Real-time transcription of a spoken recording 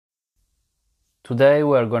Today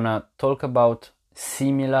we're gonna talk about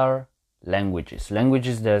similar languages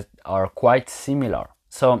that are quite similar.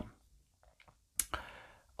 So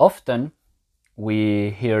often we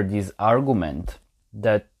hear this argument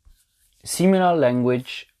that similar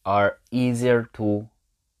language are easier to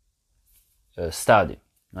study.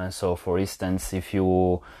 And so, for instance, if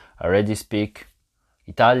you already speak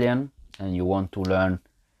Italian and you want to learn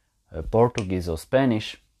Portuguese or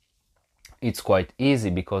Spanish, it's quite easy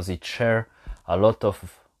because it shares a lot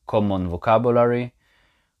of common vocabulary,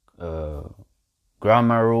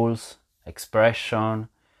 grammar rules, expression,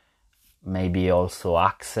 maybe also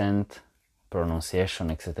accent, pronunciation,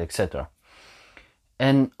 etc., etc.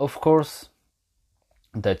 And of course,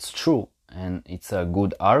 that's true, and it's a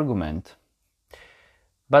good argument.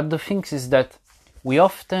 But the thing is that we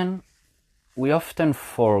often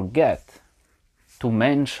forget to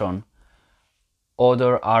mention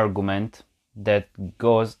other argument that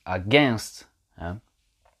goes against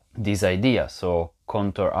this idea, so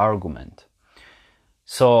counter argument.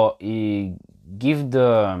 So it gives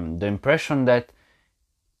the impression that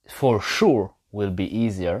for sure will be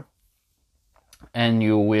easier and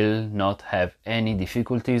you will not have any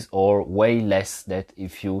difficulties, or way less than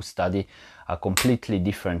if you study a completely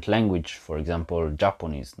different language, for example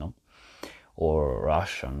Japanese, or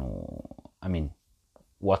Russian, or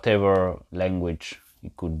whatever language.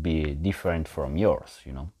 It could be different from yours,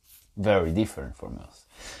 very different from yours.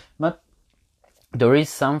 But there is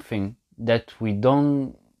something that we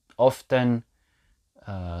don't often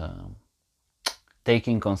take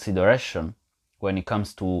in consideration when it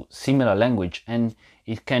comes to similar language, and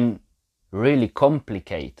it can really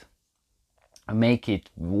complicate, make it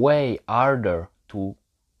way harder to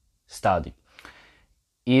study,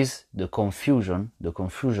 is the confusion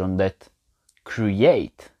that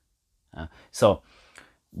create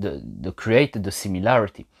the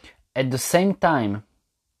similarity. At the same time,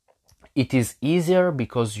 it is easier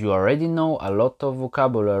because you already know a lot of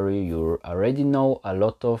vocabulary, you already know a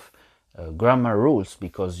lot of grammar rules,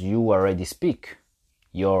 because you already speak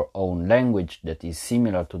your own language that is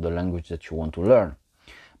similar to the language that you want to learn.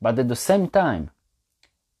 But at the same time,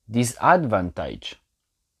 this advantage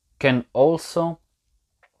can also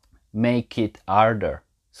make it harder.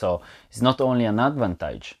 So it's not only an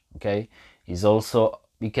advantage, okay? It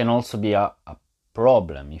can also be a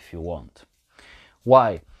problem, if you want.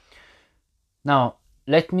 Why? Now,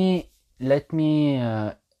 let me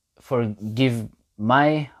give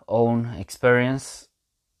my own experience.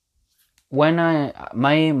 When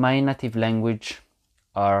my native language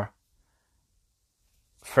are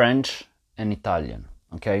French and Italian,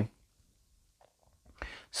 okay?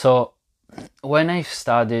 So when I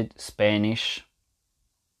studied Spanish,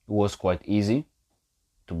 it was quite easy,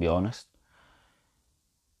 to be honest,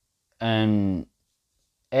 and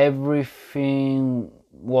everything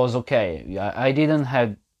was okay. I didn't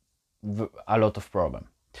have a lot of problem.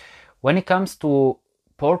 When it comes to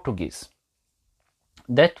Portuguese,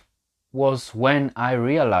 that was when I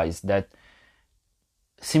realized that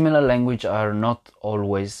similar language are not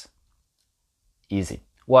always easy.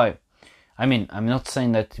 Why? I'm not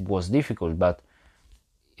saying that it was difficult, but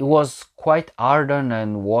it was quite harder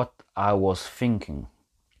than what I was thinking.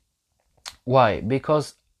 Why?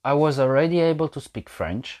 Because I was already able to speak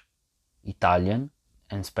French, Italian,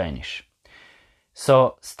 and Spanish.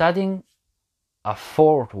 So studying a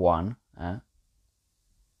fourth one,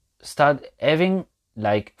 having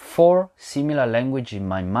like 4 similar languages in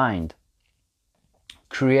my mind,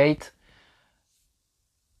 create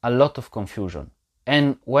a lot of confusion.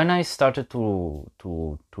 And when I started to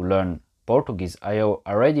learn Portuguese, I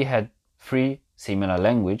already had 3 similar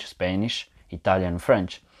languages: Spanish, Italian,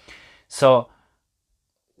 French. So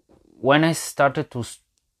when I started to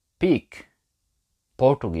speak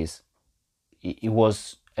Portuguese, it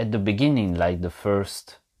was at the beginning, like the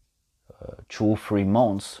first 2-3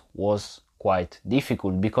 months was quite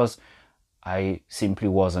difficult, because I simply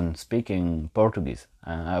wasn't speaking Portuguese.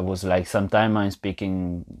 I was like, sometimes I'm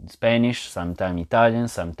speaking Spanish, sometimes Italian,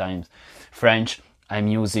 sometimes French. I'm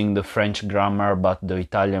using the French grammar but the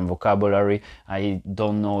Italian vocabulary. I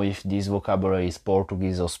don't know if this vocabulary is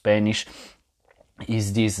Portuguese or Spanish.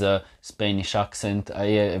 Is this a Spanish accent? I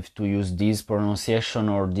have to use this pronunciation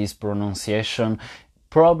or this pronunciation.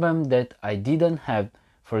 Problem that I didn't have,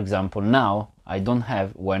 for example, now I don't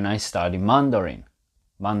have when I study Mandarin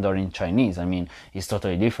Chinese. It's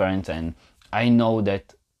totally different, and I know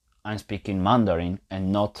that I'm speaking Mandarin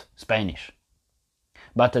and not Spanish.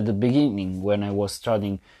 But at the beginning, when I was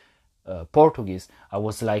studying Portuguese, I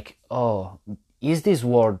was like, oh, is this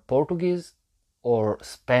word Portuguese or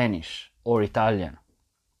Spanish or Italian?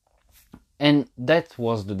 And that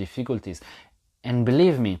was the difficulties. And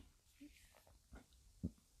believe me,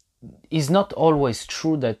 it's not always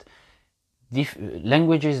true that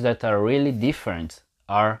languages that are really different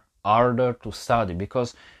are harder to study,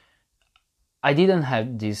 because I didn't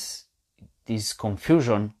have this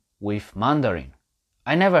confusion with Mandarin.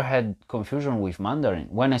 I never had confusion with Mandarin.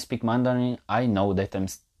 When I speak Mandarin, I know that I'm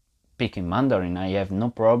speaking Mandarin. I have no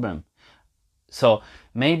problem. So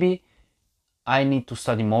maybe I need to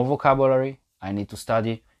study more vocabulary. I need to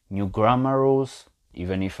study new grammar rules,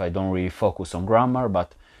 even if I don't really focus on grammar,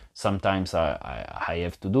 but sometimes I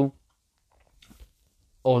have to do.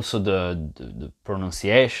 Also the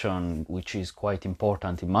pronunciation, which is quite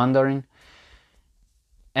important in Mandarin.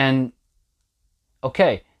 And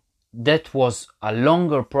okay, that was a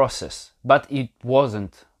longer process, but it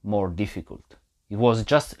wasn't more difficult. It was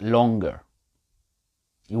just longer.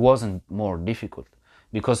 It wasn't more difficult,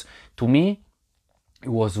 because to me it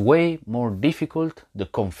was way more difficult. The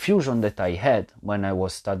confusion that I had when I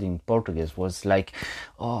was studying Portuguese was like,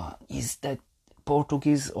 oh, is that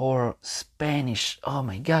Portuguese or Spanish? Oh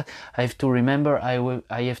my god, I have to remember,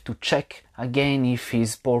 I have to check again if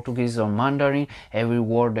it's Portuguese or Mandarin. Every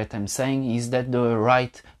word that I'm saying, is that the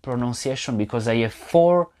right pronunciation? Because I have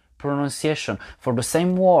 4 pronunciation for the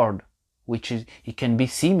same word, which is, it can be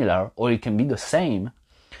similar or it can be the same.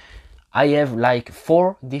 I have like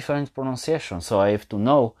 4 different pronunciations, so I have to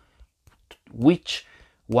know which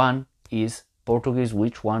one is Portuguese,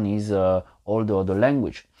 which one is all the other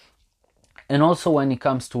language. And also when it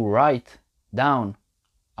comes to write down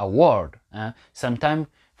a word, sometimes,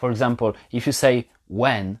 for example, if you say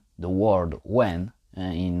when, the word when,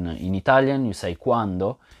 in Italian you say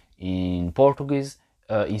quando, in Portuguese,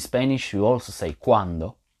 in Spanish you also say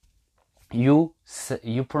cuando, you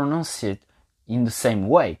pronounce it in the same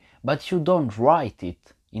way, but you don't write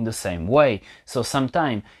it in the same way. So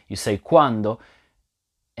sometimes you say cuando,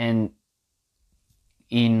 and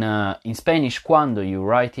in Spanish, cuando, you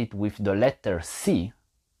write it with the letter C.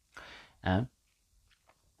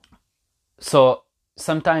 So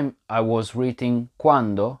sometimes I was reading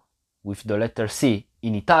cuando with the letter C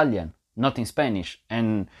in Italian, not in Spanish,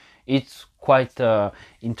 and it's quite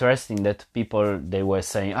interesting that people, they were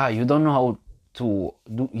saying, you don't know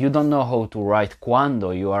how to write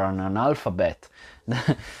cuando, you are an analphabet,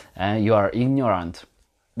 you are ignorant.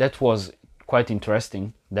 That was quite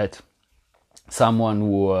interesting. That someone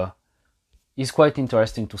who is quite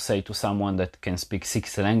interesting to say to someone that can speak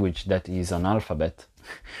 6 languages that is an alphabet.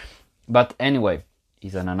 But anyway,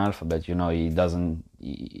 he's an analphabet,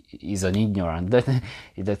 he's an ignorant.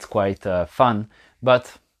 That's quite fun. But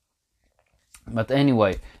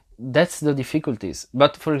anyway, that's the difficulties.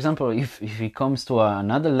 But for example, if it comes to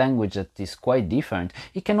another language that is quite different,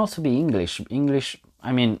 it can also be English. English,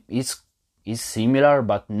 I mean, is similar,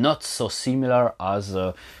 but not so similar as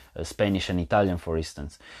Spanish and Italian, for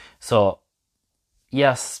instance. So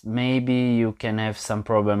yes, maybe you can have some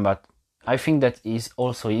problem, but I think that is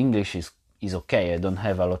also English is okay. I don't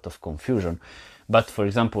have a lot of confusion. But for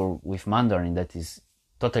example, with Mandarin, that is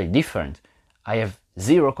totally different. I have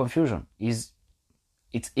 0 confusion. It's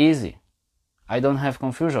easy. I don't have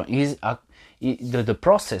confusion. The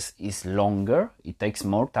process is longer. It takes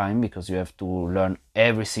more time because you have to learn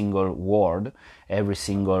every single word, every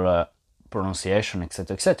single pronunciation,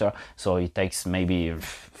 etc., etc. So it takes maybe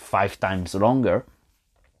 5 times longer,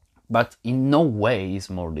 but in no way is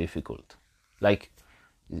more difficult. Like,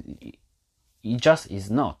 it just is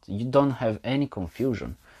not. You don't have any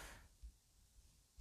confusion.